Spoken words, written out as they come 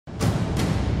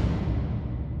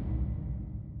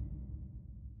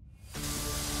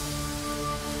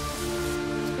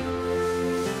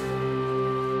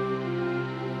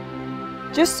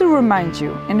Just to remind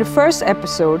you, in the first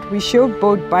episode we showed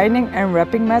both binding and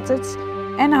wrapping methods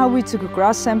and how we took a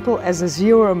grass sample as a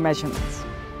zero measurement.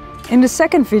 In the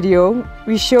second video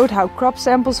we showed how crop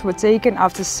samples were taken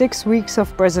after 6 weeks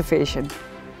of preservation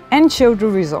and showed the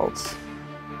results.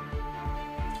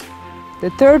 The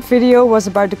third video was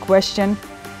about the question,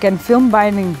 can film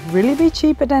binding really be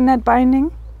cheaper than net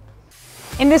binding?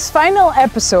 In this final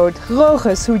episode,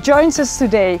 Roges, who joins us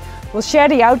today, will share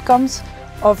the outcomes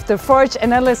of the forage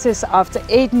analysis after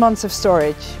 8 months of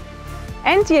storage.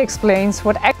 And he explains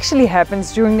what actually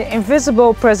happens during the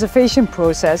invisible preservation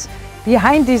process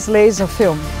behind these layers of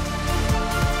film.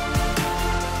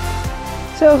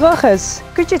 So Roges,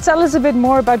 could you tell us a bit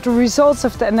more about the results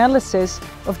of the analysis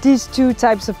of these two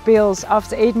types of bales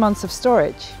after 8 months of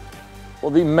storage? Well,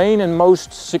 the main and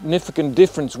most significant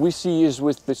difference we see is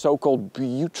with the so-called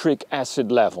butyric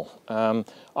acid level.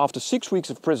 After 6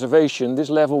 weeks of preservation, this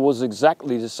level was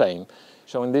exactly the same.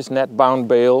 So in this net-bound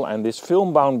bale and this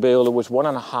film-bound bale, it was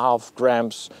 1.5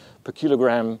 grams per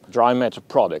kilogram dry matter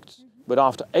product. But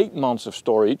after 8 months of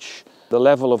storage, the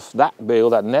level of that bale,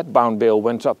 that net-bound bale,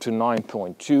 went up to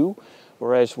 9.2,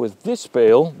 whereas with this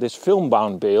bale, this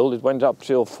film-bound bale, it went up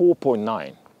till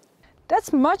 4.9.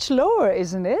 That's much lower,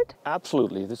 isn't it?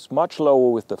 Absolutely. It's much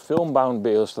lower with the film-bound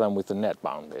bales than with the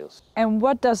net-bound bales. And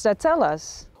what does that tell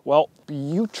us? Well,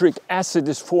 butyric acid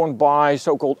is formed by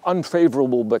so-called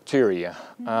unfavorable bacteria,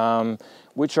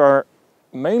 which are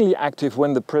mainly active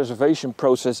when the preservation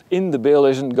process in the bale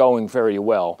isn't going very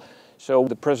well. So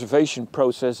the preservation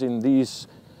process in these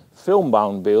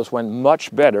film-bound bales went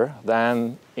much better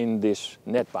than in this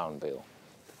net-bound bale.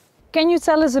 Can you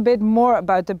tell us a bit more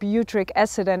about the butyric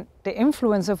acid and the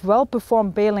influence of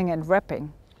well-performed baling and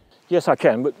wrapping? Yes, I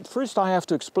can, but first I have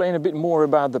to explain a bit more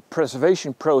about the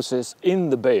preservation process in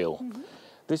the bale.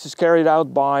 This is carried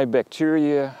out by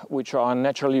bacteria which are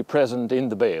naturally present in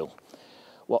the bale.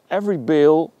 Well, every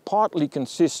bale partly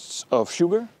consists of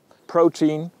sugar,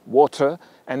 protein, water,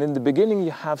 and in the beginning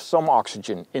you have some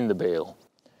oxygen in the bale.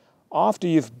 After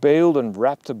you've baled and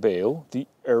wrapped a bale, the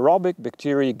aerobic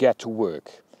bacteria get to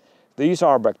work. These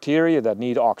are bacteria that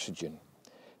need oxygen.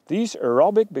 These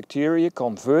aerobic bacteria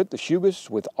convert the sugars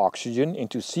with oxygen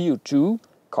into CO2,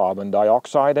 carbon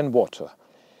dioxide and water.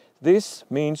 This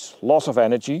means loss of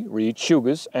energy, read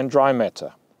sugars and dry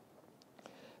matter.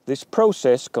 This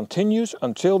process continues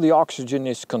until the oxygen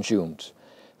is consumed.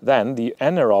 Then the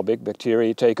anaerobic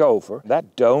bacteria take over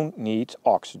that don't need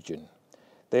oxygen.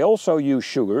 They also use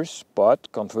sugars but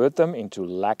convert them into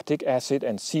lactic acid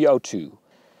and CO2.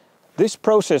 This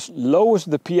process lowers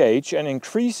the pH and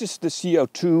increases the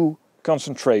CO2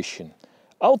 concentration.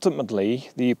 Ultimately,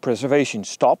 the preservation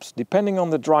stops depending on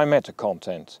the dry matter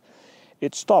content.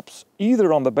 It stops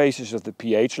either on the basis of the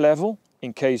pH level,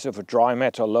 in case of a dry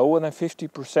matter lower than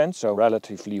 50%, so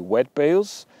relatively wet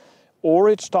bales, or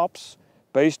it stops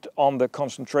based on the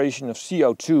concentration of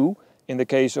CO2 in the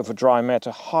case of a dry matter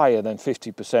higher than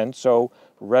 50%, so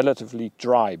relatively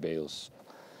dry bales.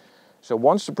 So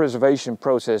once the preservation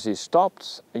process is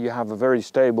stopped, you have a very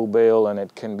stable bale and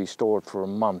it can be stored for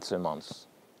months and months.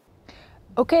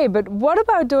 Okay, but what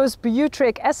about those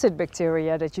butyric acid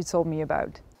bacteria that you told me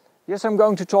about? Yes, I'm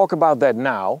going to talk about that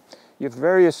now. You have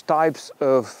various types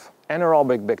of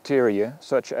anaerobic bacteria,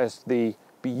 such as the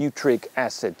butyric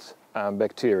acid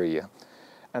bacteria.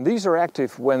 And these are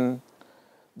active when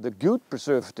the good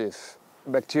preservative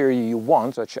bacteria you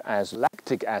want, such as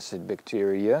lactic acid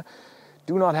bacteria,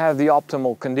 do not have the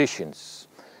optimal conditions.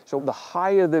 So the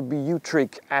higher the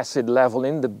butyric acid level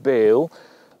in the bale,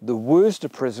 the worse the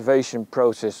preservation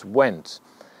process went.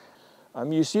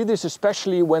 You see this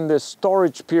especially when the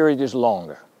storage period is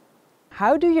longer.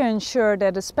 How do you ensure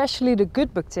that especially the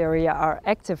good bacteria are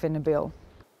active in the bale?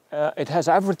 It has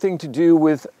everything to do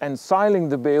with ensiling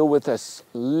the bale with as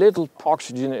little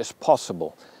oxygen as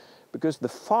possible. Because the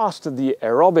faster the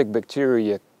aerobic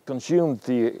bacteria consume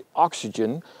the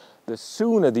oxygen, the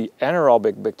sooner the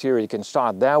anaerobic bacteria can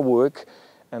start their work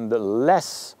and the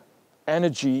less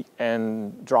energy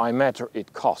and dry matter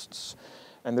it costs.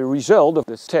 And the result of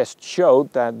this test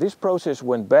showed that this process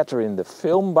went better in the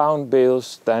film-bound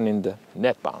bales than in the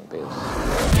net-bound bales.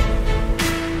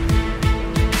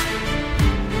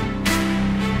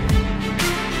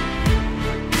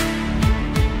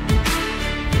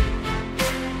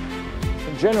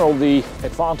 In general, the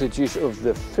advantages of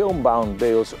the film-bound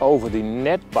bales over the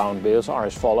net-bound bales are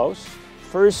as follows.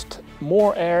 First,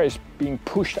 more air is being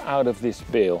pushed out of this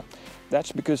bale.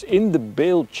 That's because in the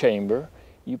bale chamber,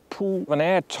 you pull an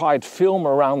airtight film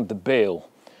around the bale.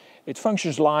 It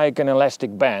functions like an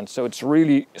elastic band, so it's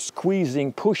really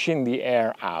squeezing, pushing the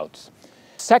air out.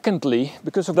 Secondly,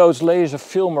 because of those layers of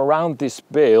film around this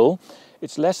bale,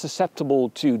 it's less susceptible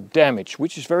to damage,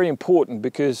 which is very important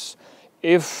because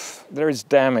if there is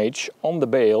damage on the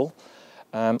bale,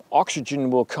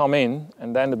 oxygen will come in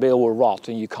and then the bale will rot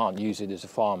and you can't use it as a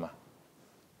farmer.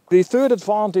 The third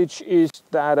advantage is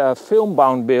that a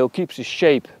film-bound bale keeps its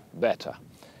shape better.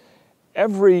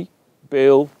 Every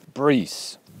bale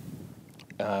breathes.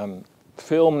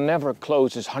 Film never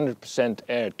closes 100%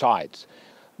 airtight.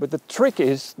 But the trick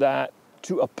is that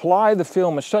to apply the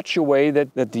film in such a way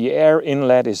that the air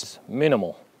inlet is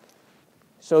minimal.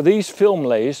 So these film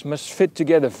layers must fit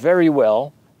together very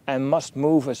well and must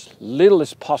move as little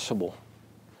as possible.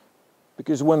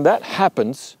 Because when that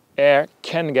happens, air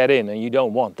can get in and you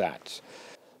don't want that.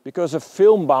 Because a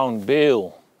film-bound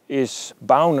bale is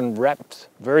bound and wrapped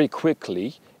very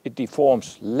quickly, it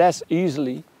deforms less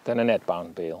easily than a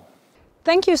net-bound bale.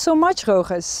 Thank you so much,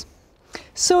 Roges.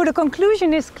 So the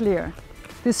conclusion is clear.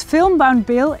 This film-bound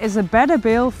bale is a better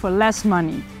bale for less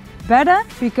money. Better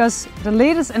because the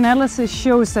latest analysis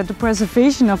shows that the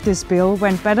preservation of this bale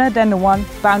went better than the one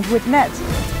bound with net.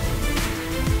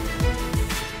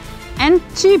 And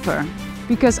cheaper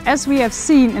because, as we have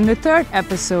seen in the third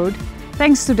episode,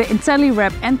 thanks to the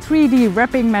IntelliWrap and 3D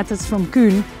wrapping methods from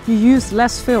KUHN, you use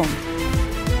less film.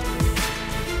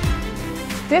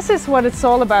 This is what it's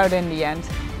all about in the end.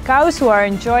 Cows who are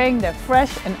enjoying their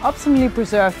fresh and optimally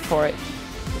preserved forage.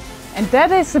 And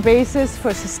that is the basis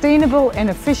for sustainable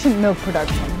and efficient milk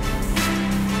production.